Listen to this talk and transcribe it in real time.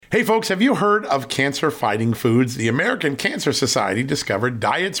Hey folks, have you heard of cancer-fighting foods? The American Cancer Society discovered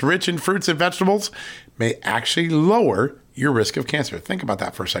diets rich in fruits and vegetables may actually lower your risk of cancer. Think about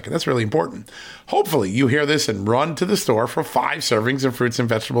that for a second. That's really important. Hopefully you hear this and run to the store for 5 servings of fruits and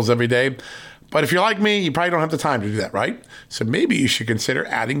vegetables every day. But if you're like me, you probably don't have the time to do that, right? So maybe you should consider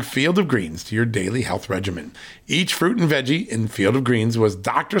adding Field of Greens to your daily health regimen. Each fruit and veggie in Field of Greens was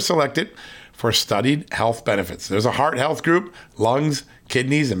doctor selected for studied health benefits. There's a heart health group, lungs,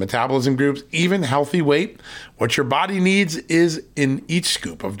 kidneys, and metabolism groups, even healthy weight. What your body needs is in each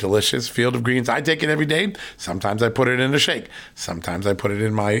scoop of delicious Field of Greens. I take it every day. Sometimes I put it in a shake. Sometimes I put it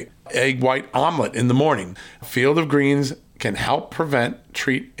in my egg white omelet in the morning. Field of Greens can help prevent,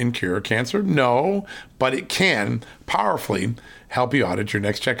 treat, and cure cancer? No, but it can powerfully help you out at your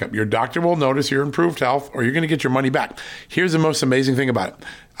next checkup. Your doctor will notice your improved health, or you're going to get your money back. Here's the most amazing thing about it.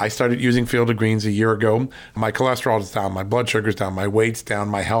 I started using Field of Greens a year ago. My cholesterol is down, my blood sugar's down, my weight's down,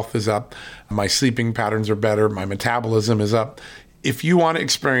 my health is up, my sleeping patterns are better, my metabolism is up. If you want to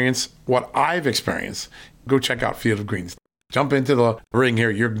experience what I've experienced, go check out Field of Greens. Jump into the ring here.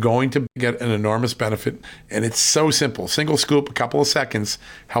 You're going to get an enormous benefit, and it's so simple. Single scoop, a couple of seconds,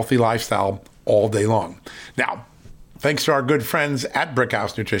 healthy lifestyle all day long. Now, thanks to our good friends at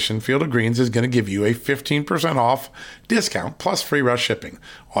Brickhouse Nutrition, Field of Greens is going to give you a 15% off discount plus free rush shipping.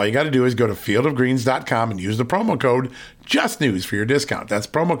 All you got to do is go to fieldofgreens.com and use the promo code JUSTNEWS for your discount. That's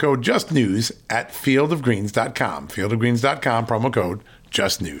promo code JUSTNEWS at fieldofgreens.com. Fieldofgreens.com, promo code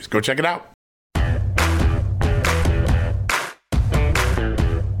JUSTNEWS. Go check it out.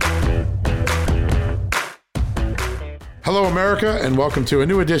 Hello, America, and welcome to a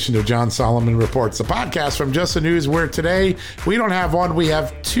new edition of John Solomon Reports, the podcast from Just the News, where today we don't have one, we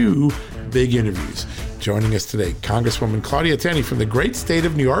have 2 big interviews. Joining us today, Congresswoman Claudia Tenney from the great state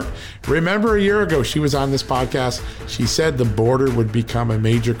of New York. Remember a year ago, she was on this podcast. She said the border would become a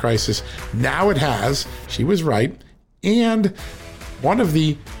major crisis. Now it has. She was right. And one of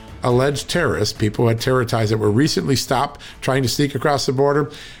the alleged terrorists, people who had terror ties that were recently stopped trying to sneak across the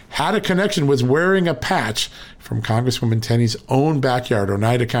border, had a connection, was wearing a patch from Congresswoman Tenney's own backyard,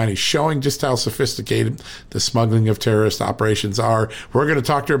 Oneida County, showing just how sophisticated the smuggling of terrorist operations are. We're going to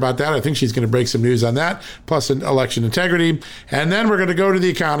talk to her about that. I think she's going to break some news on that, plus an election integrity. And then we're going to go to the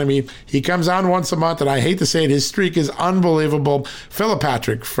economy. He comes on once a month, and I hate to say it, his streak is unbelievable. Philip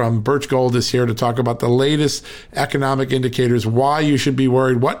Patrick from Birch Gold is here to talk about the latest economic indicators, why you should be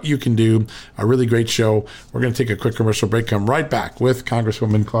worried, what you can do. A really great show. We're going to take a quick commercial break. Come right back with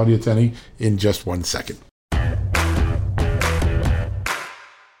Congresswoman Claudia Tenney in just 1 second.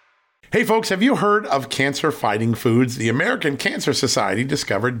 Hey folks, have you heard of cancer-fighting foods? The American Cancer Society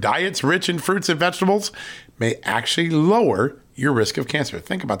discovered diets rich in fruits and vegetables may actually lower your risk of cancer.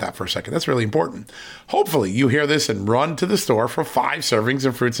 Think about that for a second. That's really important. Hopefully you hear this and run to the store for 5 servings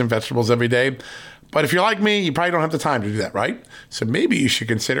of fruits and vegetables every day. But if you're like me, you probably don't have the time to do that, right? So maybe you should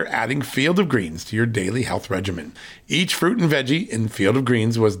consider adding Field of Greens to your daily health regimen. Each fruit and veggie in Field of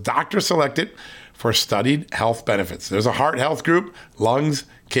Greens was doctor selected for studied health benefits. There's a heart health group, lungs,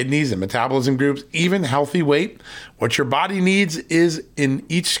 kidneys, and metabolism groups, even healthy weight. What your body needs is in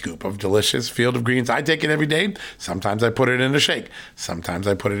each scoop of delicious Field of Greens. I take it every day. Sometimes I put it in a shake. Sometimes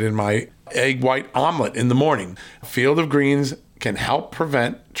I put it in my egg white omelet in the morning. Field of Greens can help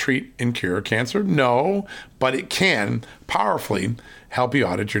prevent, treat, and cure cancer? No, but it can powerfully help you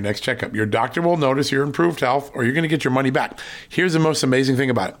out at your next checkup. Your doctor will notice your improved health, or you're going to get your money back. Here's the most amazing thing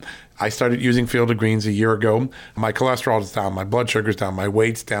about it. I started using Field of Greens a year ago. My cholesterol is down, my blood sugar's down, my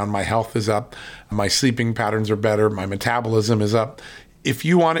weight's down, my health is up, my sleeping patterns are better, my metabolism is up. If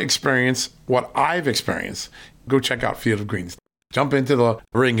you want to experience what I've experienced, go check out Field of Greens. Jump into the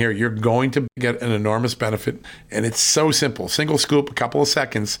ring here. You're going to get an enormous benefit, and it's so simple. Single scoop, a couple of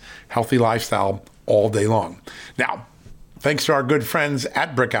seconds, healthy lifestyle all day long. Now, thanks to our good friends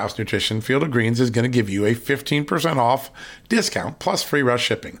at Brickhouse Nutrition, Field of Greens is going to give you a 15% off discount plus free rush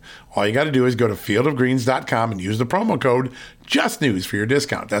shipping. All you got to do is go to fieldofgreens.com and use the promo code JUSTNEWS for your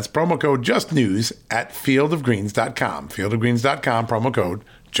discount. That's promo code JUSTNEWS at fieldofgreens.com. Fieldofgreens.com, promo code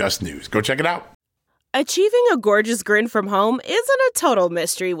JUSTNEWS. Go check it out. Achieving a gorgeous grin from home isn't a total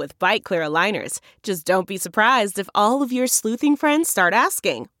mystery with Byte Clear aligners. Just don't be surprised if all of your sleuthing friends start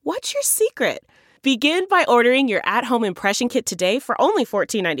asking, "What's your secret?" Begin by ordering your at-home impression kit today for only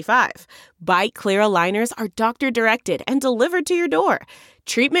 $14.95. Byte Clear aligners are doctor-directed and delivered to your door.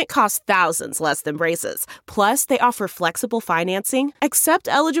 Treatment costs thousands less than braces. Plus, they offer flexible financing, accept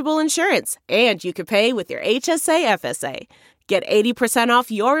eligible insurance, and you can pay with your HSA FSA. Get 80% off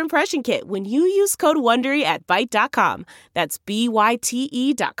your impression kit when you use code WONDERY at Byte.com. That's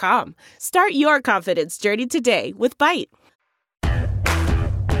BYTE.com. Start your confidence journey today with Byte.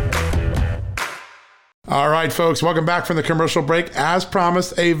 All right, folks, welcome back from the commercial break. As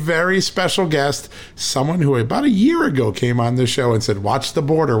promised, a very special guest, someone who about a year ago came on this show and said, watch the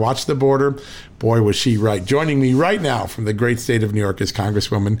border, watch the border. Boy, was she right. Joining me right now from the great state of New York is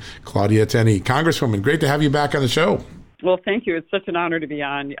Congresswoman Claudia Tenney. Congresswoman, great to have you back on the show. Well, thank you. It's such an honor to be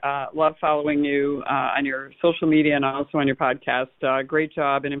on. Love following you on your social media and also on your podcast. Great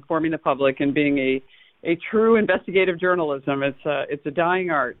job in informing the public and being a true investigative journalism. It's a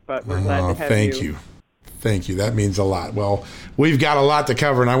dying art, but we're glad to have thank you. Thank you. That means a lot. Well, we've got a lot to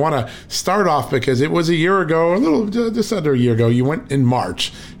cover, and I want to start off because it was a year ago, just under a year ago, you went in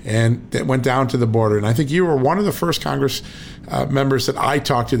March and it went down to the border. And I think you were one of the first Congress members that I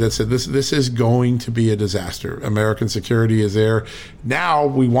talked to that said this is going to be a disaster. American security is there. Now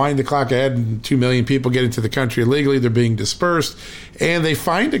we wind the clock ahead and 2 million people get into the country illegally. They're being dispersed. And they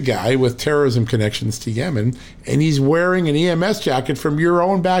find a guy with terrorism connections to Yemen, and he's wearing an EMS jacket from your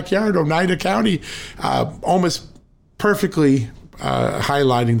own backyard, Oneida County, almost perfectly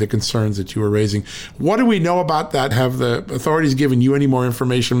highlighting the concerns that you were raising. What do we know about that? Have the authorities given you any more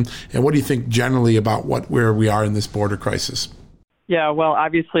information? And what do you think generally about where we are in this border crisis? Yeah, well,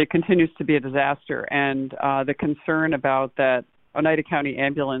 obviously it continues to be a disaster. And the concern about that Oneida County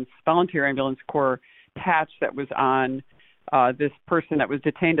Volunteer Ambulance Corps patch that was on this person that was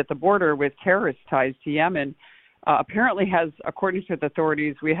detained at the border with terrorist ties to Yemen apparently has, according to the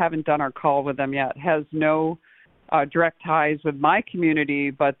authorities, we haven't done our call with them yet, has no direct ties with my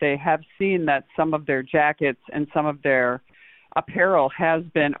community, but they have seen that some of their jackets and some of their apparel has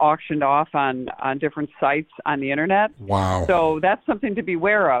been auctioned off on different sites on the internet. Wow. So that's something to be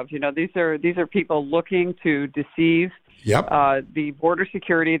aware of. You know, these are people looking to deceive the border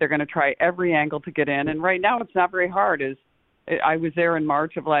security. They're going to try every angle to get in. And right now it's not very hard. I was there in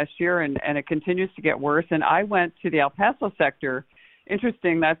March of last year, and it continues to get worse. And I went to the El Paso sector.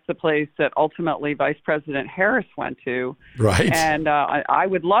 Interesting, that's the place that ultimately Vice President Harris went to. Right. And I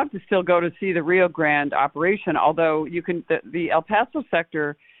would love to still go to see the Rio Grande operation, although the El Paso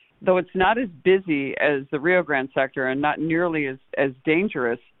sector, though it's not as busy as the Rio Grande sector and not nearly as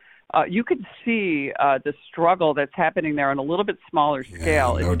dangerous, you could see the struggle that's happening there on a little bit smaller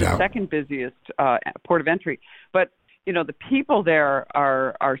scale. No it's doubt. The second busiest port of entry. But you know, the people there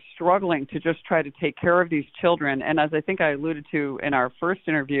are struggling to just try to take care of these children. And as I think I alluded to in our first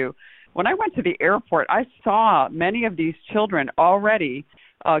interview, when I went to the airport, I saw many of these children already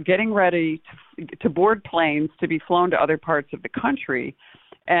getting ready to board planes to be flown to other parts of the country.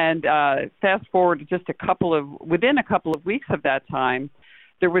 And fast forward to just within a couple of weeks of that time,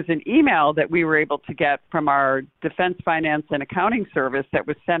 there was an email that we were able to get from our Defense Finance and Accounting Service that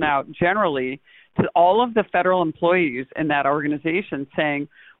was sent out generally to all of the federal employees in that organization saying,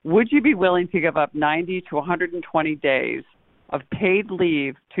 would you be willing to give up 90 to 120 days of paid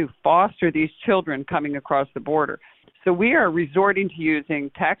leave to foster these children coming across the border? So we are resorting to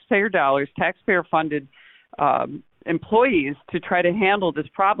using taxpayer dollars, taxpayer-funded employees to try to handle this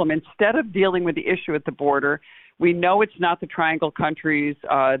problem instead of dealing with the issue at the border. We know it's not the triangle countries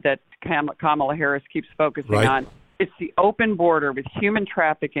that Kamala Harris keeps focusing on. It's the open border with human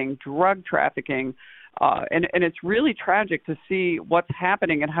trafficking, drug trafficking, and it's really tragic to see what's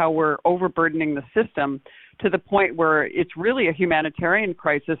happening and how we're overburdening the system to the point where it's really a humanitarian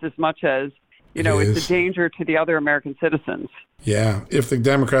crisis as much as, it's a danger to the other American citizens. Yeah. If the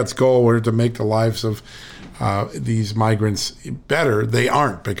Democrats' goal were to make the lives of these migrants better, they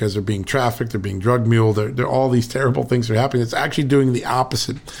aren't, because they're being trafficked, they're being drug muled, they're all these terrible things are happening. It's actually doing the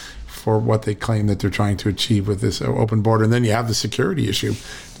opposite for what they claim that they're trying to achieve with this open border. And then you have the security issue,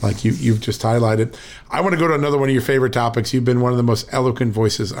 like you've just highlighted. I want to go to another one of your favorite topics. You've been one of the most eloquent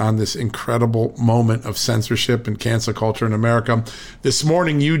voices on this incredible moment of censorship and cancel culture in America. This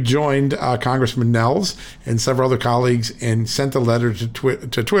morning, you joined Congressman Nels and several other colleagues and sent a letter to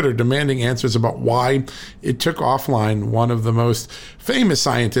Twitter demanding answers about why it took offline one of the most famous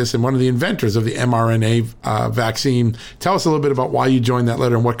scientists and one of the inventors of the mRNA vaccine. Tell us a little bit about why you joined that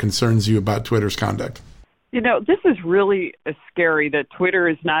letter and what concerns you about Twitter's conduct. This is really scary that Twitter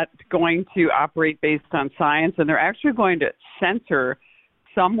is not going to operate based on science, and they're actually going to censor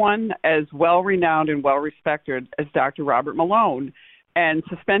someone as well-renowned and well-respected as Dr. Robert Malone and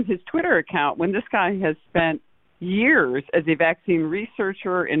suspend his Twitter account when this guy has spent years as a vaccine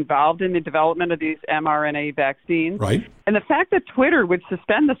researcher involved in the development of these mRNA vaccines. Right. And the fact that Twitter would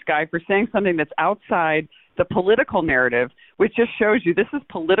suspend this guy for saying something that's outside the political narrative, which just shows you this is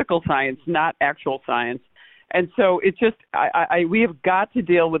political science, not actual science. And so it just, we have got to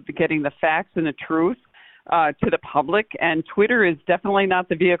deal with getting the facts and the truth to the public, and Twitter is definitely not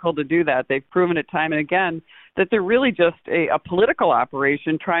the vehicle to do that. They've proven it time and again that they're really just a political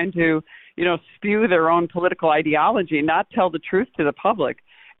operation trying to, spew their own political ideology, not tell the truth to the public.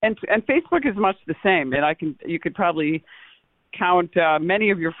 And Facebook is much the same. And you could probably count many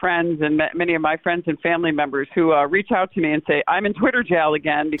of your friends and many of my friends and family members who reach out to me and say, I'm in Twitter jail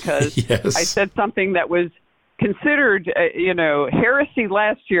again because Yes. I said something that was considered, heresy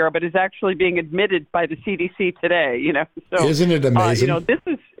last year, but is actually being admitted by the CDC today. So isn't it amazing?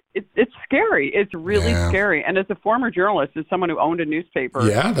 It's scary. It's really scary. And as a former journalist, as someone who owned a newspaper,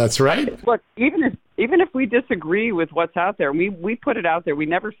 yeah, that's right. Look, even if we disagree with what's out there, we put it out there. We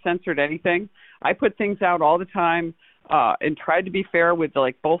never censored anything. I put things out all the time and tried to be fair with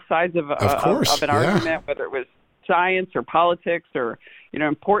both sides of an argument, whether it was science or politics or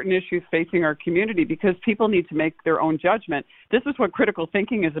important issues facing our community, because people need to make their own judgment. This is what critical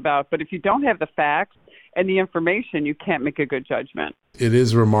thinking is about. But if you don't have the facts and the information, you can't make a good judgment. It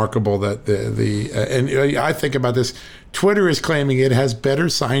is remarkable that and I think about this. Twitter is claiming it has better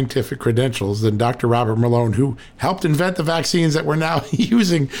scientific credentials than Dr. Robert Malone, who helped invent the vaccines that we're now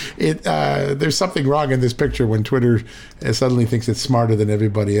using. There's something wrong in this picture when Twitter suddenly thinks it's smarter than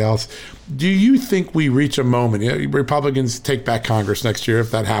everybody else. Do you think we reach a moment? Republicans take back Congress next year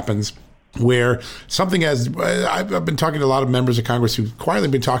if that happens, where something I've been talking to a lot of members of Congress who've quietly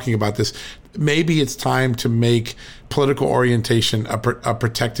been talking about this. Maybe it's time to make political orientation a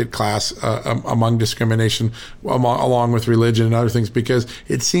protected class among discrimination, along with religion and other things, because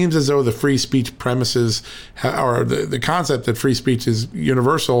it seems as though the free speech premises or the concept that free speech is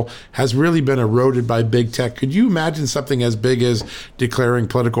universal has really been eroded by big tech. Could you imagine something as big as declaring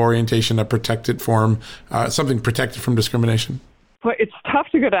political orientation a protected form, something protected from discrimination? Well, it's tough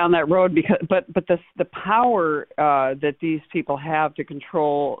to go down that road but the power that these people have to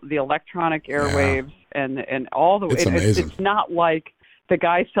control the electronic airwaves and all the it's not like the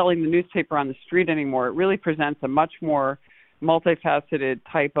guy selling the newspaper on the street anymore. It really presents a much more multifaceted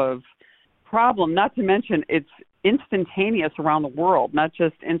type of problem. Not to mention it's instantaneous around the world, not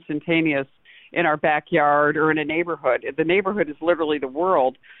just instantaneous in our backyard or in a neighborhood. The neighborhood is literally the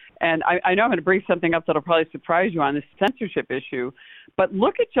world. And I know I'm going to bring something up that'll probably surprise you on this censorship issue, but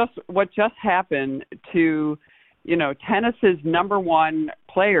look at what just happened to, tennis's number one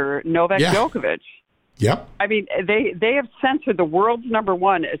player, Novak Djokovic. Yep. I mean, they have censored the world's number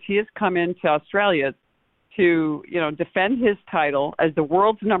one as he has come into Australia to, defend his title as the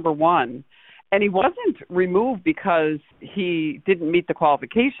world's number one. And he wasn't removed because he didn't meet the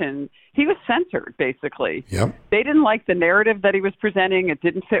qualification. He was censored, basically. Yep. They didn't like the narrative that he was presenting. It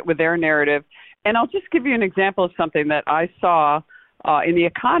didn't fit with their narrative. And I'll just give you an example of something that I saw in The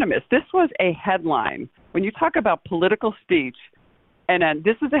Economist. This was a headline. When you talk about political speech, and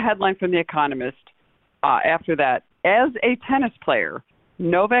this is a headline from The Economist after that. As a tennis player,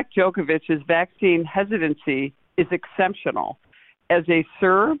 Novak Djokovic's vaccine hesitancy is exceptional. As a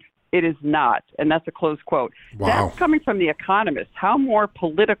Serb, it is not. And that's a close quote. Wow. That's coming from The Economist. How more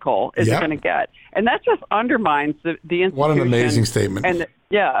political is it going to get? And that just undermines the institution. What an amazing statement. And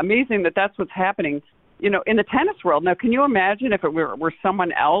amazing that that's what's happening, in the tennis world. Now, can you imagine if it were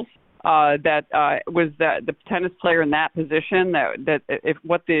someone else that was the tennis player in that position, that if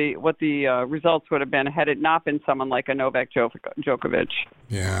what the results would have been had it not been someone like a Novak Djokovic?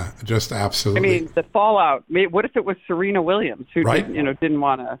 Yeah, just absolutely. I mean, the fallout. What if it was Serena Williams who didn't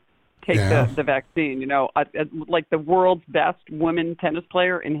want to take the vaccine, like the world's best women tennis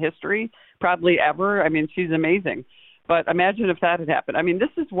player in history, probably ever. I mean, she's amazing. But imagine if that had happened. I mean, this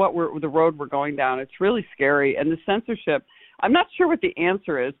is the road we're going down. It's really scary. And the censorship, I'm not sure what the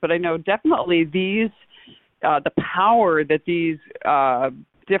answer is, but I know definitely the power that these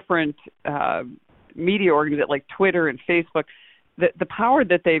different media organizations like Twitter and Facebook, the power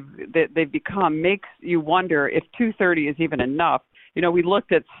that they've become makes you wonder if 230 is even enough. We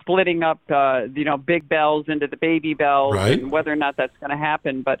looked at splitting up, big bells into the baby bells, right, and whether or not that's going to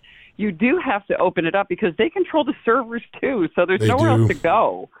happen. But you do have to open it up because they control the servers too, so there's nowhere else to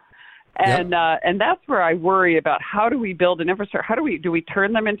go. And and that's where I worry about how do we build an infrastructure? How do we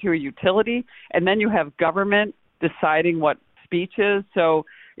turn them into a utility, and then you have government deciding what speech is? So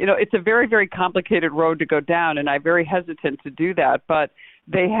it's a very, very complicated road to go down, and I'm very hesitant to do that. But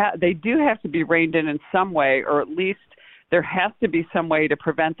they do have to be reined in some way, or at least there has to be some way to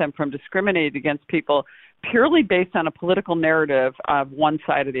prevent them from discriminating against people purely based on a political narrative of one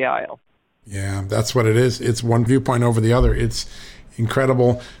side of the aisle. Yeah, that's what it is. It's one viewpoint over the other.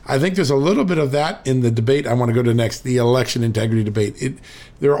 incredible. I think there's a little bit of that in the debate I want to go to next, the election integrity debate.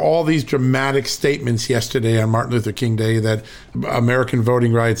 There are all these dramatic statements yesterday on Martin Luther King Day that American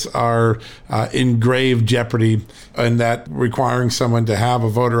voting rights are in grave jeopardy, and that requiring someone to have a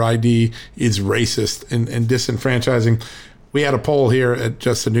voter ID is racist and disenfranchising. We had a poll here at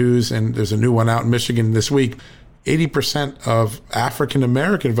Just the News, and there's a new one out in Michigan this week. 80% of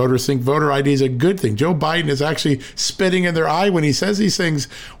African-American voters think voter ID is a good thing. Joe Biden is actually spitting in their eye when he says these things.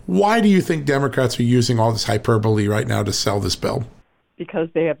 Why do you think Democrats are using all this hyperbole right now to sell this bill? Because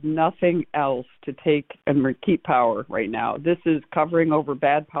they have nothing else to take and keep power right now. This is covering over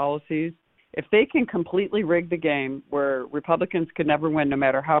bad policies. If they can completely rig the game where Republicans can never win no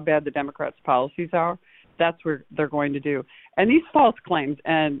matter how bad the Democrats' policies are, that's what they're going to do. And these false claims,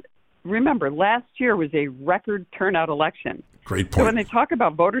 and remember, last year was a record turnout election. Great point. So when they talk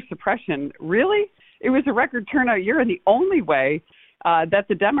about voter suppression, really, it was a record turnout year, and the only way that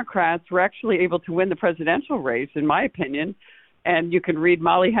the Democrats were actually able to win the presidential race, in my opinion, and you can read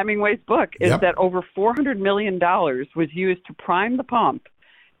Molly Hemingway's book, is that over $400 million was used to prime the pump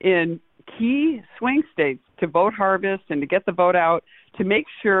in key swing states to vote harvest and to get the vote out, to make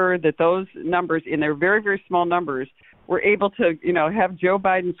sure that those numbers, in their very, very small numbers, were able to, have Joe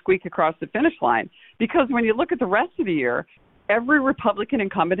Biden squeak across the finish line. Because when you look at the rest of the year, every Republican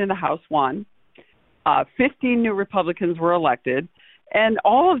incumbent in the House won. 15 new Republicans were elected. And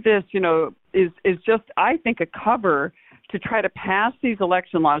all of this, is just, I think, a cover to try to pass these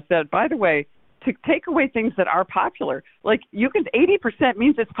election laws that, by the way, to take away things that are popular. Like 80%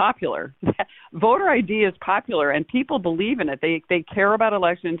 means it's popular. Voter ID is popular, and people believe in it. They care about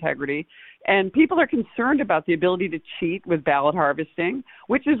election integrity, and people are concerned about the ability to cheat with ballot harvesting,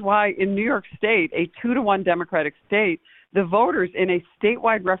 which is why in New York State, a 2-to-1 Democratic state, the voters in a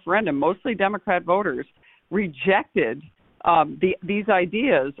statewide referendum, mostly Democrat voters, rejected these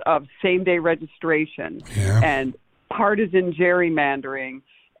ideas of same-day registration and partisan gerrymandering.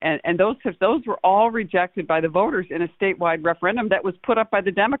 And those were all rejected by the voters in a statewide referendum that was put up by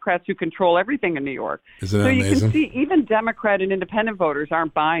the Democrats, who control everything in New York. Isn't that amazing? You can see even Democrat and independent voters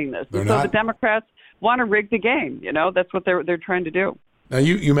aren't buying this. So the Democrats want to rig the game. That's what they're trying to do. Now,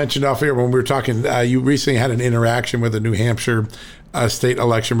 you mentioned off here when we were talking, you recently had an interaction with a New Hampshire state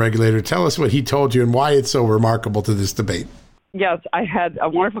election regulator. Tell us what he told you and why it's so remarkable to this debate. Yes, I had a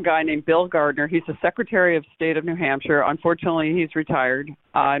wonderful guy named Bill Gardner. He's the Secretary of State of New Hampshire. Unfortunately, he's retired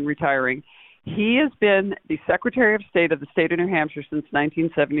and retiring. He has been the Secretary of State of the state of New Hampshire since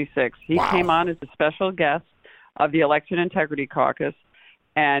 1976. He came on as a special guest of the Election Integrity Caucus,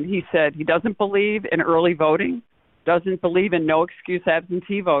 and he said he doesn't believe in early voting, doesn't believe in no excuse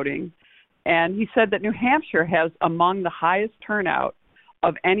absentee voting, and he said that New Hampshire has among the highest turnout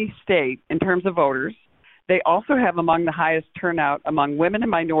of any state in terms of voters. They also have among the highest turnout among women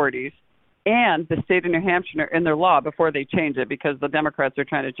and minorities, and the state of New Hampshire, in their law, before they change it, because the Democrats are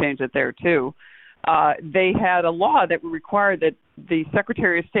trying to change it there too, they had a law that required that the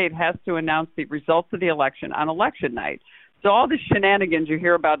Secretary of State has to announce the results of the election on election night. So all the shenanigans you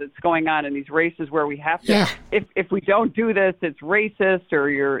hear about that's going on in these races where we have to, if we don't do this, it's racist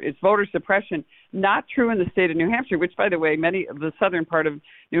or it's voter suppression. Not true in the state of New Hampshire, which, by the way, many of the southern part of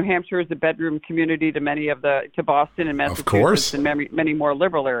New Hampshire is a bedroom community to Boston and Massachusetts and many more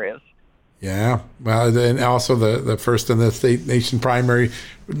liberal areas. Yeah, well, and also the first in the state nation primary,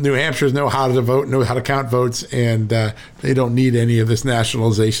 New Hampshires know how to vote, know how to count votes, and they don't need any of this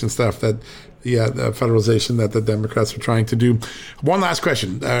nationalization stuff that the federalization that the Democrats are trying to do. One last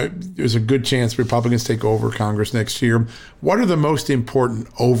question. There's a good chance Republicans take over Congress next year. What are the most important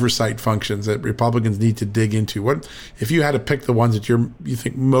oversight functions that Republicans need to dig into? What, if you had to pick the ones that you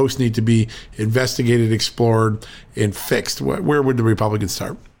think most need to be investigated, explored, and fixed, where would the Republicans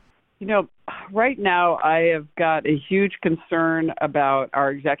start? Right now I have got a huge concern about our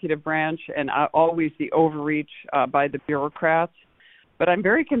executive branch and always the overreach by the bureaucrats. But I'm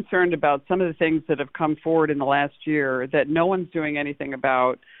very concerned about some of the things that have come forward in the last year that no one's doing anything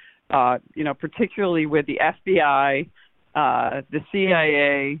about, particularly with the FBI, the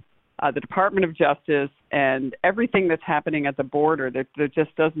CIA, the Department of Justice, and everything that's happening at the border. There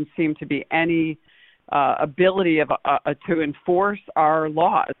just doesn't seem to be any ability to enforce our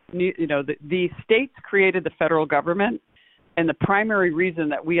laws. The states created the federal government, and the primary reason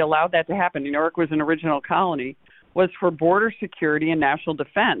that we allowed that to happen, New York was an original colony, was for border security and national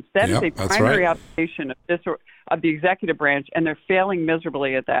defense. That is a primary obligation of the executive branch, and they're failing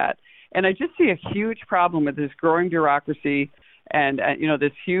miserably at that. And I just see a huge problem with this growing bureaucracy and,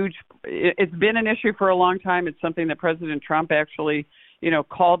 this huge – it's been an issue for a long time. It's something that President Trump actually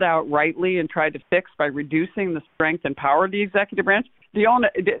called out rightly and tried to fix by reducing the strength and power of the executive branch,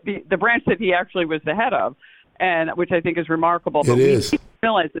 the branch that he actually was the head of, and which I think is remarkable. But we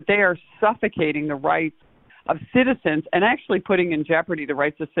realize that they are suffocating the rights of citizens and actually putting in jeopardy the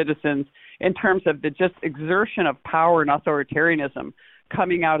rights of citizens in terms of the just exertion of power and authoritarianism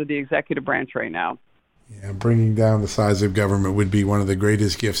coming out of the executive branch right now. Yeah, bringing down the size of government would be one of the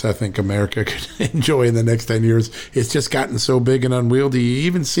greatest gifts I think America could enjoy in the next 10 years. It's just gotten so big and unwieldy. You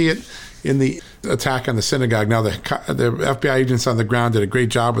even see it in the attack on the synagogue. Now, the FBI agents on the ground did a great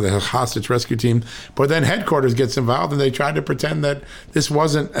job with the hostage rescue team, but then headquarters gets involved and they tried to pretend that this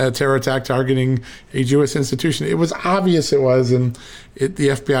wasn't a terror attack targeting a Jewish institution. It was obvious it was, and the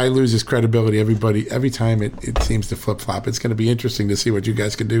FBI loses credibility every time it seems to flip-flop. It's going to be interesting to see what you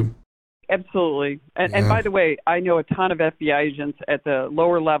guys can do. Absolutely. And by the way, I know a ton of FBI agents at the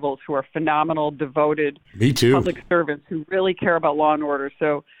lower levels who are phenomenal, devoted public servants who really care about law and order.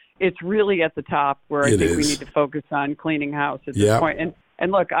 So it's really at the top where I think we need to focus on cleaning house at this point.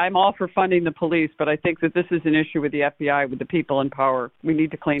 And look, I'm all for funding the police, but I think that this is an issue with the FBI, with the people in power. We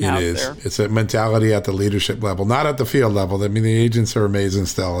need to clean house there. It's a mentality at the leadership level, not at the field level. I mean, the agents are amazing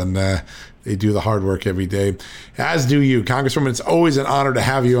still, and they do the hard work every day, as do you. Congresswoman, it's always an honor to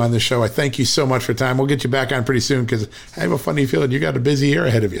have you on the show. I thank you so much for time. We'll get you back on pretty soon because I have a funny feeling you got a busy year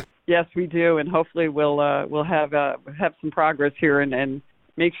ahead of you. Yes, we do, and hopefully we'll have some progress here and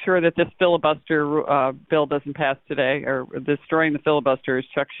make sure that this filibuster bill doesn't pass today, or destroying the filibuster as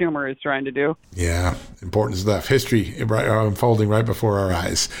Chuck Schumer is trying to do. Yeah, important stuff. History unfolding right before our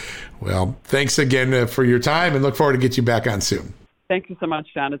eyes. Well, thanks again for your time, and look forward to get you back on soon. Thank you so much,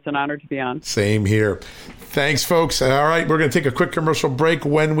 John. It's an honor to be on. Same here. Thanks, folks. All right, we're going to take a quick commercial break.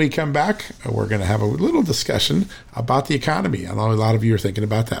 When we come back, we're going to have a little discussion about the economy. I know a lot of you are thinking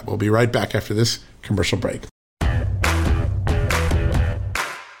about that. We'll be right back after this commercial break.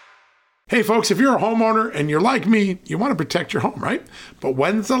 Hey folks, if you're a homeowner and you're like me, you want to protect your home, right? But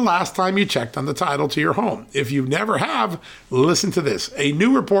when's the last time you checked on the title to your home? If you never have, listen to this. A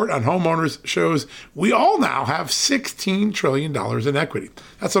new report on homeowners shows we all now have $16 trillion in equity.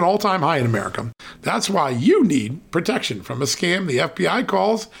 That's an all-time high in America. That's why you need protection from a scam the FBI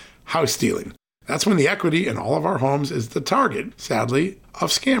calls house stealing. That's when the equity in all of our homes is the target, sadly, of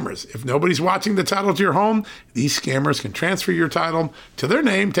scammers. If nobody's watching the title to your home, these scammers can transfer your title to their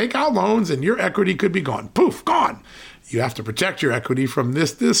name, take out loans, and your equity could be gone. Poof, gone. You have to protect your equity from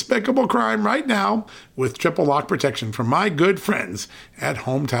this despicable crime right now with triple lock protection from my good friends at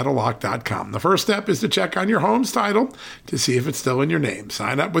HomeTitleLock.com. The first step is to check on your home's title to see if it's still in your name.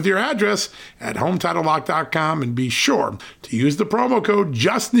 Sign up with your address at HomeTitleLock.com and be sure to use the promo code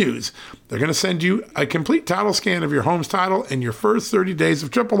JUSTNEWS. They're going to send you a complete title scan of your home's title and your first 30 days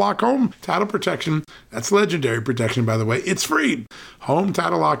of triple lock home title protection. That's legendary protection, by the way. It's free.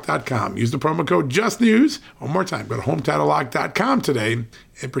 HomeTitleLock.com. Use the promo code JUSTNEWS. One more time, go to HomeTitleLock.com today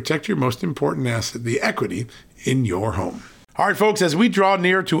and protect your most important asset, the equity in your home. All right, folks, as we draw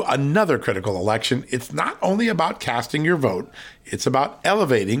near to another critical election, it's not only about casting your vote, it's about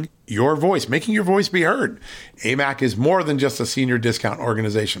elevating your voice, making your voice be heard. AMAC is more than just a senior discount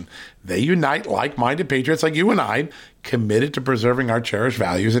organization. They unite like-minded patriots like you and I, committed to preserving our cherished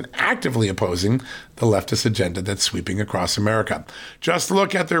values and actively opposing the leftist agenda that's sweeping across America. Just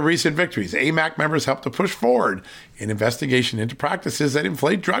look at their recent victories. AMAC members helped to push forward an investigation into practices that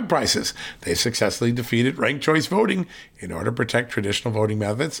inflate drug prices. They successfully defeated ranked choice voting in order to protect traditional voting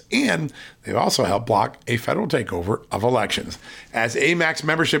methods, and they've also helped block a federal takeover of elections. As AMAC's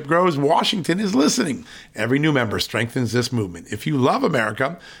membership grows, Washington is listening. Every new member strengthens this movement. If you love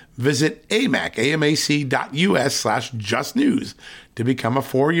America, visit amac.us/justnews to become a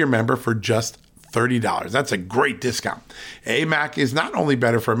 4-year member for just $30. That's a great discount. AMAC is not only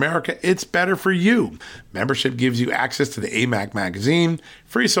better for America, it's better for you. Membership gives you access to the AMAC magazine,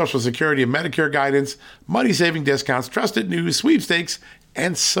 free Social Security and Medicare guidance, money-saving discounts, trusted news, sweepstakes,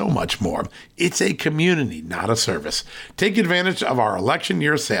 and so much more. It's a community, not a service. Take advantage of our election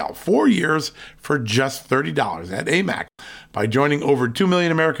year sale, 4 years for just $30 at AMAC. By joining over 2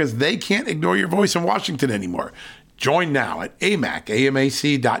 million Americans, they can't ignore your voice in Washington anymore. Join now at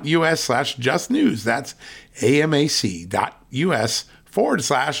amac.us/justnews. That's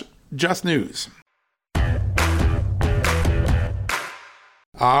amac.us/justnews.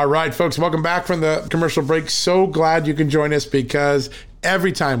 All right, folks, welcome back from the commercial break. So glad you can join us because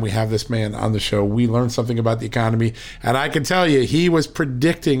every time we have this man on the show, we learn something about the economy. And I can tell you, he was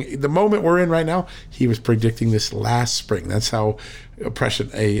predicting the moment we're in right now. He was predicting this last spring. That's how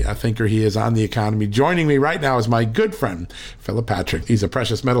prescient a thinker he is on the economy. Joining me right now is my good friend, Philip Patrick. He's a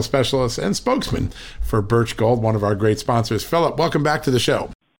precious metal specialist and spokesman for Birch Gold, one of our great sponsors. Philip, welcome back to the show.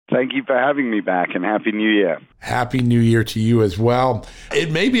 Thank you for having me back, and Happy New Year. Happy New Year to you as well. It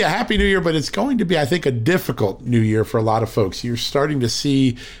may be a Happy New Year, but it's going to be, I think, a difficult New Year for a lot of folks. You're starting to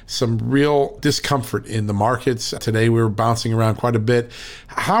see some real discomfort in the markets. Today, we were bouncing around quite a bit.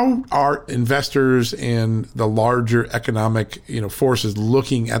 How are investors and the larger economic forces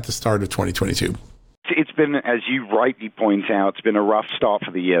looking at the start of 2022? It's been, as you rightly point out, it's been a rough start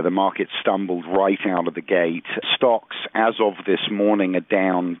for the year. The market stumbled right out of the gate. Stocks, as of this morning, are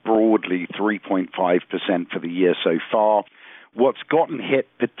down broadly 3.5% for the year so far. What's gotten hit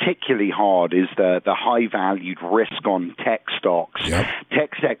particularly hard is the high-valued risk on tech stocks. Yep.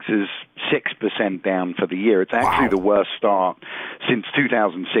 TechSex is 6% down for the year. It's actually the worst start since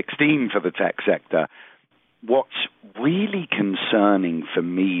 2016 for the tech sector. What's really concerning for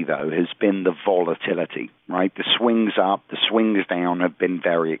me, though, has been the volatility, right? The swings up, the swings down have been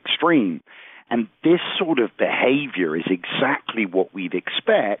very extreme. And this sort of behavior is exactly what we'd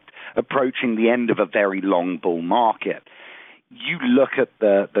expect approaching the end of a very long bull market. You look at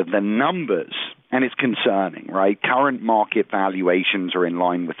the numbers, and it's concerning, right? Current market valuations are in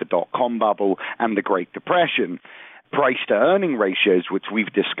line with the dot-com bubble and the Great Depression. Price-to-earning ratios, which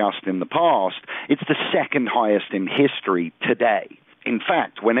we've discussed in the past, it's the second highest in history today. In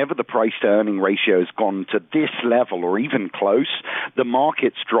fact, whenever the price-to-earning ratio has gone to this level or even close, the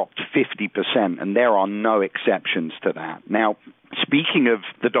market's dropped 50%, and there are no exceptions to that. Now, speaking of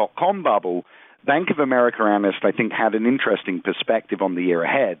the dot-com bubble, Bank of America analysts, I think, had an interesting perspective on the year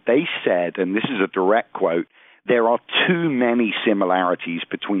ahead. They said, and this is a direct quote, there are too many similarities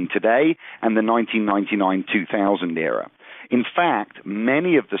between today and the 1999-2000 era. In fact,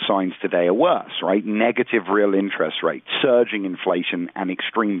 many of the signs today are worse, right? Negative real interest rates, surging inflation, and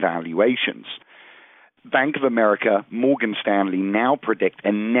extreme valuations. Bank of America, Morgan Stanley now predict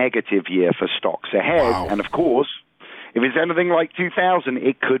a negative year for stocks ahead. Wow. And of course, if it's anything like 2000,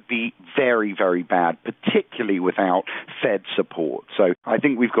 it could be very, very bad, particularly without Fed support. So I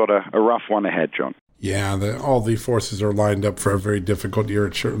think we've got a rough one ahead, John. Yeah, all the forces are lined up for a very difficult year.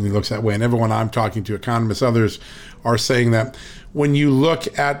 It certainly looks that way. And everyone I'm talking to, economists, others, are saying that when you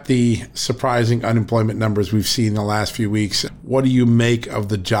look at the surprising unemployment numbers we've seen in the last few weeks, what do you make of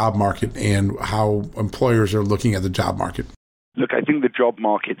the job market and how employers are looking at the job market? Look, I think the job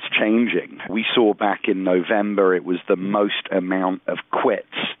market's changing. We saw back in November it was the most amount of quits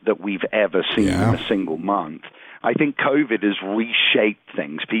that we've ever seen in a single month. I think COVID has reshaped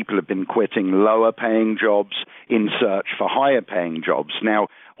things. People have been quitting lower-paying jobs in search for higher-paying jobs. Now,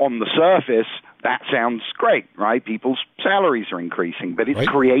 on the surface, that sounds great, right? People's salaries are increasing, but it's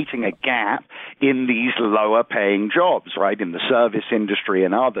creating a gap in these lower-paying jobs, right, in the service industry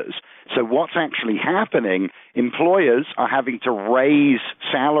and others. So what's actually happening, employers are having to raise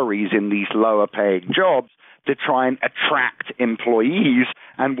salaries in these lower-paying jobs to try and attract employees.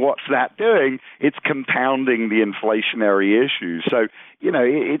 And what's that doing? It's compounding the inflationary issues. So,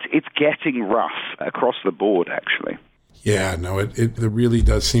 it's getting rough across the board, actually. Yeah, no, it really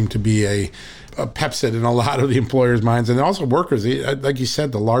does seem to be a pepsit in a lot of the employers' minds. And also workers, like you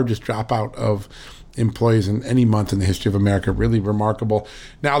said, the largest dropout of employees in any month in the history of America. Really remarkable.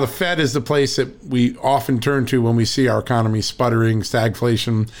 Now, the Fed is the place that we often turn to when we see our economy sputtering,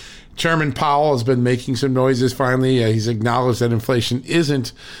 stagflation. Chairman Powell has been making some noises finally. He's acknowledged that inflation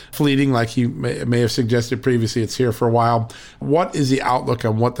isn't fleeting like he may have suggested previously. It's here for a while. What is the outlook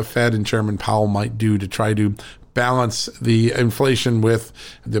on what the Fed and Chairman Powell might do to try to balance the inflation with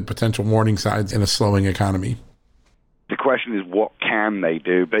the potential warning signs in a slowing economy? The question is, what can they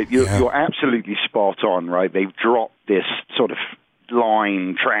do? But you're absolutely spot on, right? They've dropped this sort of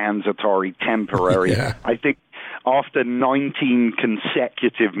line, transitory, temporary. I think after 19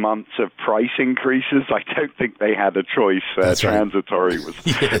 consecutive months of price increases, I don't think they had a choice. Transitory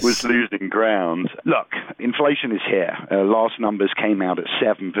was losing ground. Look, inflation is here. Last numbers came out at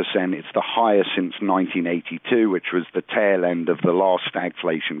 7%. It's the highest since 1982, which was the tail end of the last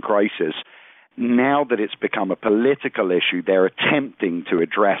stagflation crisis. Now that it's become a political issue, they're attempting to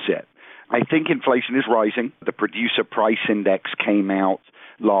address it. I think inflation is rising. The producer price index came out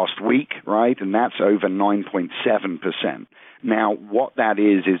last week, right? And that's over 9.7%. Now, what that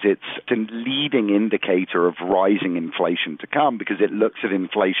is it's a leading indicator of rising inflation to come because it looks at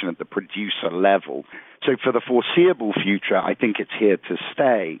inflation at the producer level. So for the foreseeable future, I think it's here to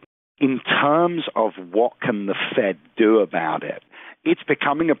stay. In terms of what can the Fed do about it, it's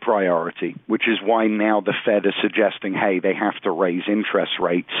becoming a priority, which is why now the Fed is suggesting, hey, they have to raise interest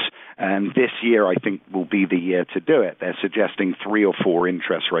rates. And this year, I think, will be the year to do it. They're suggesting 3 or 4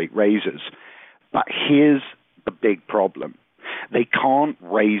 interest rate raises. But here's the big problem. They can't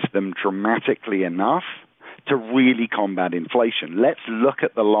raise them dramatically enough to really combat inflation. Let's look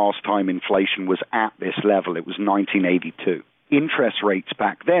at the last time inflation was at this level. It was 1982. Interest rates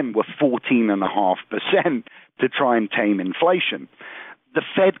back then were 14.5% to try and tame inflation. The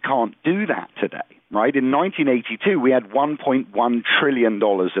Fed can't do that today, right? In 1982, we had $1.1 trillion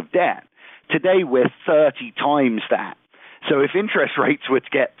of debt. Today, we're 30 times that. So if interest rates were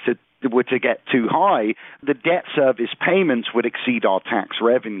to get too high, the debt service payments would exceed our tax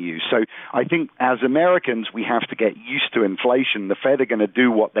revenue. So I think as Americans, we have to get used to inflation. The Fed are going to do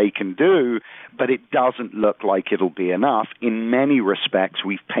what they can do, but it doesn't look like it'll be enough. In many respects,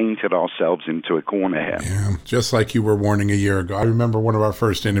 we've painted ourselves into a corner here. Yeah, just like you were warning a year ago. I remember one of our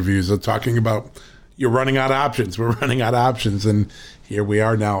first interviews talking about you're running out of options. We're running out of options. And here we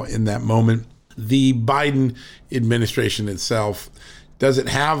are now in that moment. The Biden administration itself, does it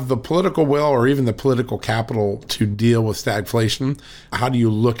have the political will or even the political capital to deal with stagflation? How do you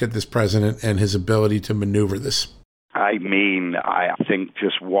look at this president and his ability to maneuver this? I mean, I think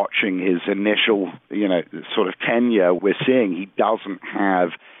just watching his initial, sort of tenure, we're seeing he doesn't have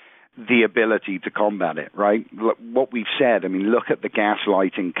the ability to combat it, right? What we've said, I mean, look at the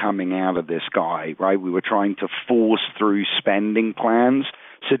gaslighting coming out of this guy, right? We were trying to force through spending plans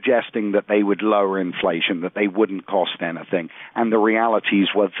suggesting that they would lower inflation, that they wouldn't cost anything. And the realities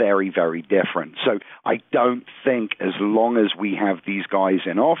were very, very different. So I don't think as long as we have these guys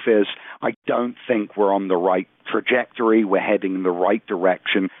in office, I don't think we're on the right trajectory. We're heading in the right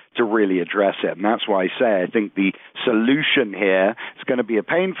direction to really address it. And that's why I say I think the solution here is going to be a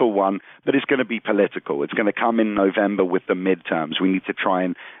painful one, but it's going to be political. It's going to come in November with the midterms. We need to try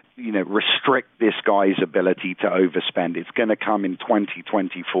and restrict this guy's ability to overspend. It's going to come in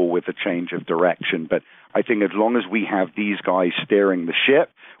 2024 with a change of direction. But I think as long as we have these guys steering the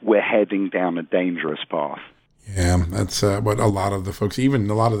ship, we're heading down a dangerous path. Yeah, that's what a lot of the folks, even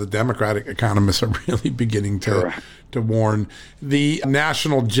a lot of the Democratic economists, are really beginning to warn. The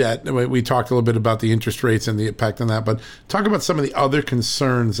national debt, we talked a little bit about the interest rates and the impact on that, but talk about some of the other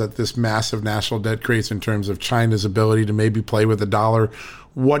concerns that this massive national debt creates in terms of China's ability to maybe play with the dollar.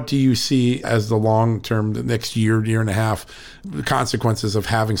 What do you see as the long-term, the next year and a half, the consequences of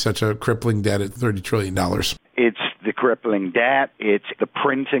having such a crippling debt at $30 trillion? It's the crippling debt. It's the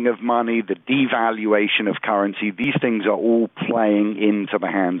printing of money, the devaluation of currency. These things are all playing into the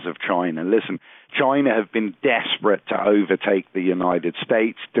hands of China. Listen, China have been desperate to overtake the United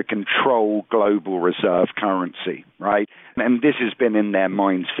States to control global reserve currency, right? And this has been in their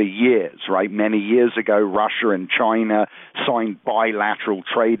minds for years, right? Many years ago, Russia and China signed bilateral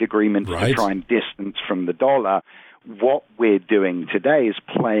trade agreements to try and distance from the dollar. What we're doing today is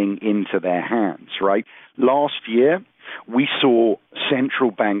playing into their hands, right? Last year, we saw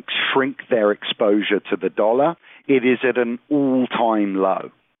central banks shrink their exposure to the dollar. It is at an all-time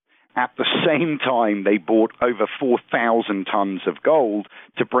low. At the same time, they bought over 4,000 tons of gold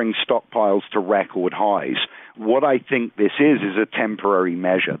to bring stockpiles to record highs. What I think this is a temporary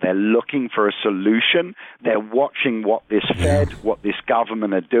measure. They're looking for a solution. They're watching what this Fed, what this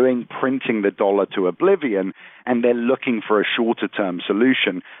government are doing, printing the dollar to oblivion, and they're looking for a shorter-term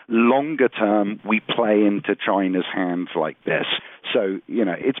solution. Longer term, we play into China's hands like this. So,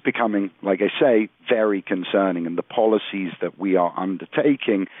 it's becoming, like I say, very concerning. And the policies that we are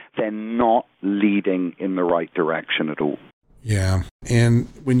undertaking, they're not leading in the right direction at all. Yeah. And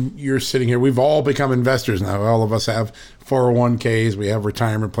when you're sitting here, we've all become investors now. All of us have 401ks. We have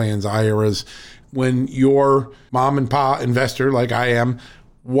retirement plans, IRAs. When you're mom and pop investor like I am,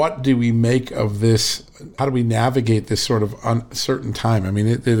 what do we make of this? How do we navigate this sort of uncertain time? I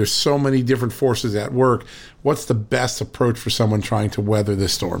mean, there's so many different forces at work. What's the best approach for someone trying to weather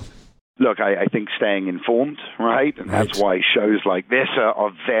this storm? Look, I think staying informed, right? And that's why shows like this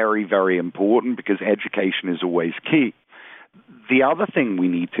are very, very important because education is always key. The other thing we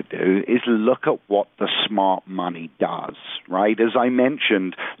need to do is look at what the smart money does, right? As I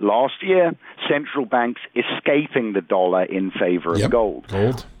mentioned, last year, central banks escaping the dollar in favor of gold.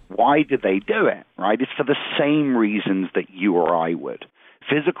 Why did they do it, right? It's for the same reasons that you or I would.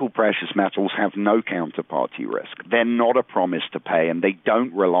 Physical precious metals have no counterparty risk. They're not a promise to pay, and they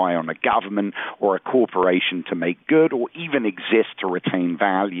don't rely on a government or a corporation to make good or even exist to retain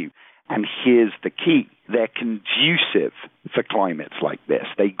value. And here's the key. They're conducive for climates like this.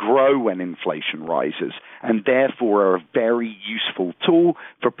 They grow when inflation rises and therefore are a very useful tool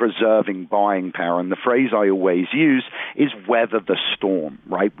for preserving buying power. And the phrase I always use is weather the storm,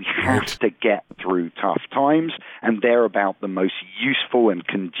 right? We have to get through tough times, and they're about the most useful and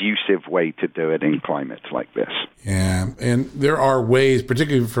conducive way to do it in climates like this. Yeah, and there are ways,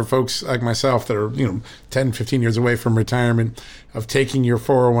 particularly for folks like myself that are, 10, 15 years away from retirement, of taking your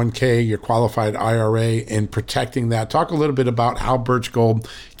 401k, your qualified IRA, and protecting that. Talk a little bit about how Birch Gold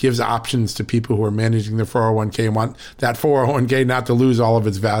gives options to people who are managing their 401k and want that 401k not to lose all of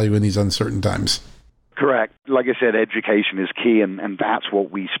its value in these uncertain times. Correct. Like I said, education is key, and that's what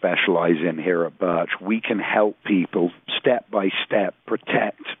we specialize in here at Birch. We can help people step by step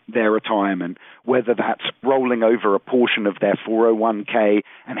protect their retirement, whether that's rolling over a portion of their 401k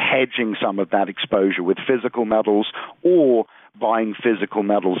and hedging some of that exposure with physical metals, or buying physical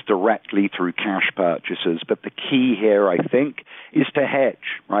metals directly through cash purchases. But the key here, I think, is to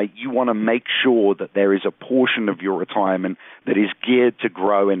hedge, right? You want to make sure that there is a portion of your retirement that is geared to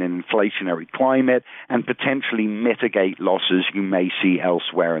grow in an inflationary climate and potentially mitigate losses you may see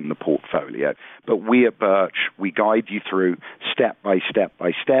elsewhere in the portfolio. But we at Birch, we guide you through step by step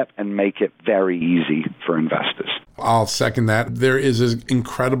by step and make it very easy for investors. I'll second that. There is an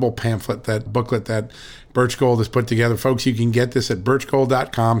incredible pamphlet, that booklet that Birch Gold has put together. Folks, you can get this at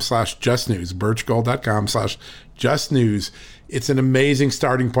birchgold.com/justnews, birchgold.com/justnews. It's an amazing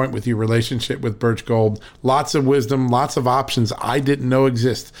starting point with your relationship with Birch Gold. Lots of wisdom, lots of options I didn't know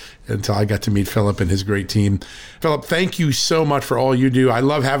exist until I got to meet Philip and his great team. Philip, thank you so much for all you do. I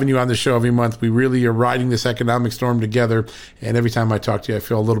love having you on the show every month. We really are riding this economic storm together. And every time I talk to you, I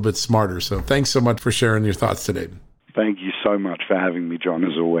feel a little bit smarter. So thanks so much for sharing your thoughts today. Thank you so much for having me, John,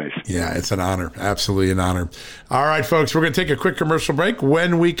 as always. Yeah, it's an honor. Absolutely an honor. All right, folks, we're going to take a quick commercial break.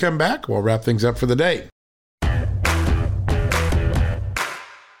 When we come back, we'll wrap things up for the day.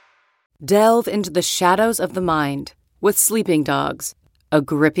 Delve into the shadows of the mind with Sleeping Dogs, a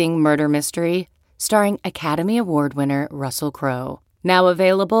gripping murder mystery starring Academy Award winner Russell Crowe. Now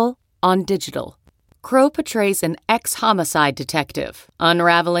available on digital. Crowe portrays an ex-homicide detective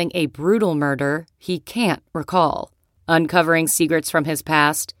unraveling a brutal murder he can't recall. Uncovering secrets from his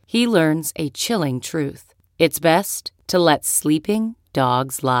past, he learns a chilling truth. It's best to let sleeping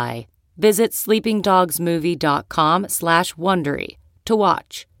dogs lie. Visit sleepingdogsmovie.com/Wondery to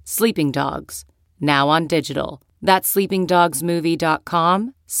watch Sleeping Dogs, now on digital. That's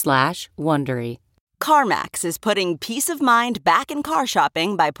sleepingdogsmovie.com/Wondery. CarMax is putting peace of mind back in car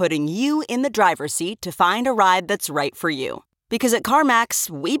shopping by putting you in the driver's seat to find a ride that's right for you. Because at CarMax,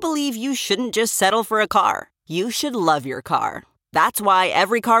 we believe you shouldn't just settle for a car. You should love your car. That's why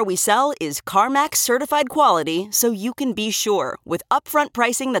every car we sell is CarMax certified quality, so you can be sure with upfront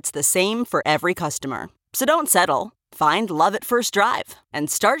pricing that's the same for every customer. So don't settle. Find love at first drive and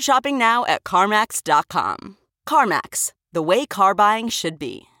start shopping now at CarMax.com. CarMax, the way car buying should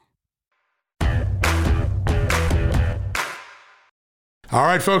be. All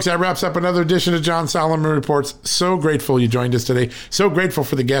right, folks, that wraps up another edition of John Solomon Reports. So grateful you joined us today. So grateful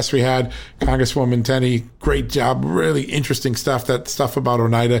for the guests we had. Congresswoman Tenney, great job. Really interesting stuff. That stuff about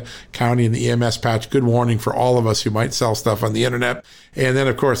Oneida County and the EMS patch. Good warning for all of us who might sell stuff on the internet. And then,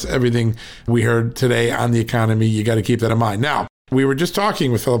 of course, everything we heard today on the economy. You got to keep that in mind. Now, we were just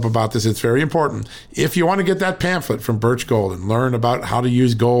talking with Philip about this. It's very important. If you want to get that pamphlet from Birch Gold and learn about how to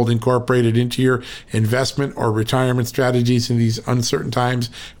use gold incorporated into your investment or retirement strategies in these uncertain times,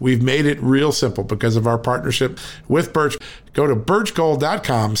 we've made it real simple because of our partnership with Birch. Go to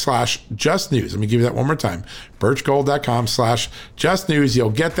birchgold.com/justnews. Let me give you that one more time. birchgold.com/justnews.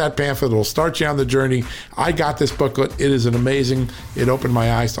 You'll get that pamphlet. It'll start you on the journey. I got this booklet. It is it opened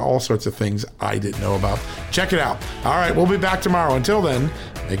my eyes to all sorts of things I didn't know about. Check it out. All right, we'll be back tomorrow. Until then,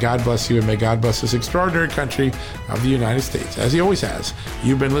 may God bless you and may God bless this extraordinary country of the United States, as he always has.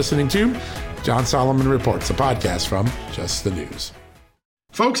 You've been listening to John Solomon Reports, a podcast from Just the News.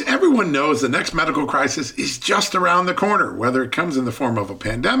 Folks, everyone knows the next medical crisis is just around the corner, whether it comes in the form of a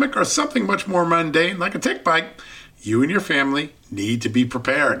pandemic or something much more mundane like a tick bite. You and your family need to be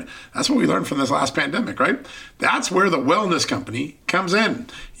prepared. That's what we learned from this last pandemic, right? That's where the Wellness Company comes in.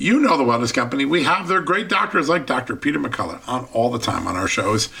 You know the Wellness Company. We have their great doctors like Dr. Peter McCullough on all the time on our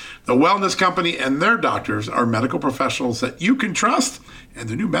shows. The Wellness Company and their doctors are medical professionals that you can trust, and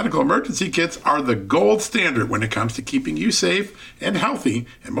the new medical emergency kits are the gold standard when it comes to keeping you safe and healthy,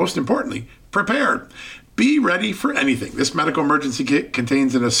 and most importantly, prepared. Be ready for anything. This medical emergency kit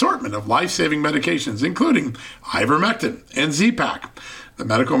contains an assortment of life-saving medications, including ivermectin and Z-Pak. The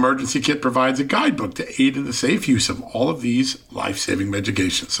medical emergency kit provides a guidebook to aid in the safe use of all of these life-saving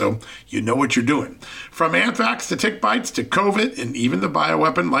medications, so you know what you're doing. From anthrax to tick bites to COVID and even the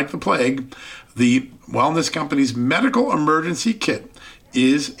bioweapon like the plague, the Wellness Company's medical emergency kit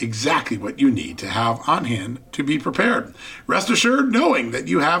is exactly what you need to have on hand to be prepared. Rest assured knowing that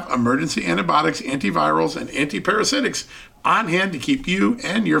you have emergency antibiotics, antivirals, and antiparasitics on hand to keep you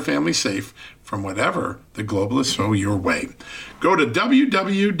and your family safe from whatever the globalists throw your way. Go to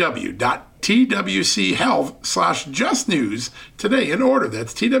www.twchealth/justnews today and order.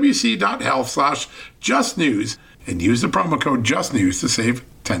 That's twc.health/justnews and use the promo code JUSTNEWS to save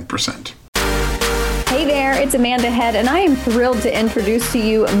 10%. Hey there, it's Amanda Head, and I am thrilled to introduce to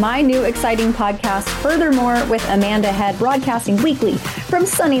you my new exciting podcast, Furthermore with Amanda Head, broadcasting weekly from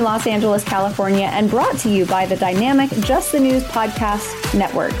sunny Los Angeles, California, and brought to you by the dynamic Just the News Podcast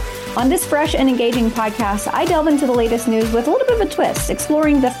Network. On this fresh and engaging podcast, I delve into the latest news with a little bit of a twist,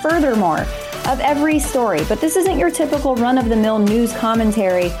 exploring the furthermore of every story. But this isn't your typical run-of-the-mill news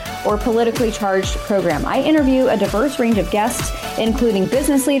commentary or politically charged program. I interview a diverse range of guests, including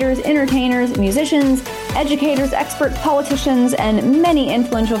business leaders, entertainers, musicians, educators, experts, politicians, and many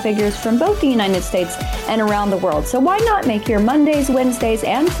influential figures from both the United States and around the world. So why not make your Mondays, Wednesdays,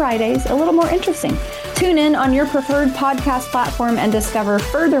 and Fridays a little more interesting? Tune in on your preferred podcast platform and discover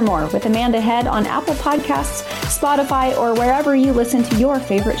Furthermore with Amanda Head on Apple Podcasts, Spotify, or wherever you listen to your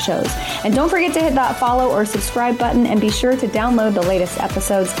favorite shows. And don't forget to hit that follow or subscribe button and be sure to download the latest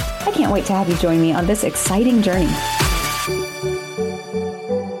episodes. I can't wait to have you join me on this exciting journey.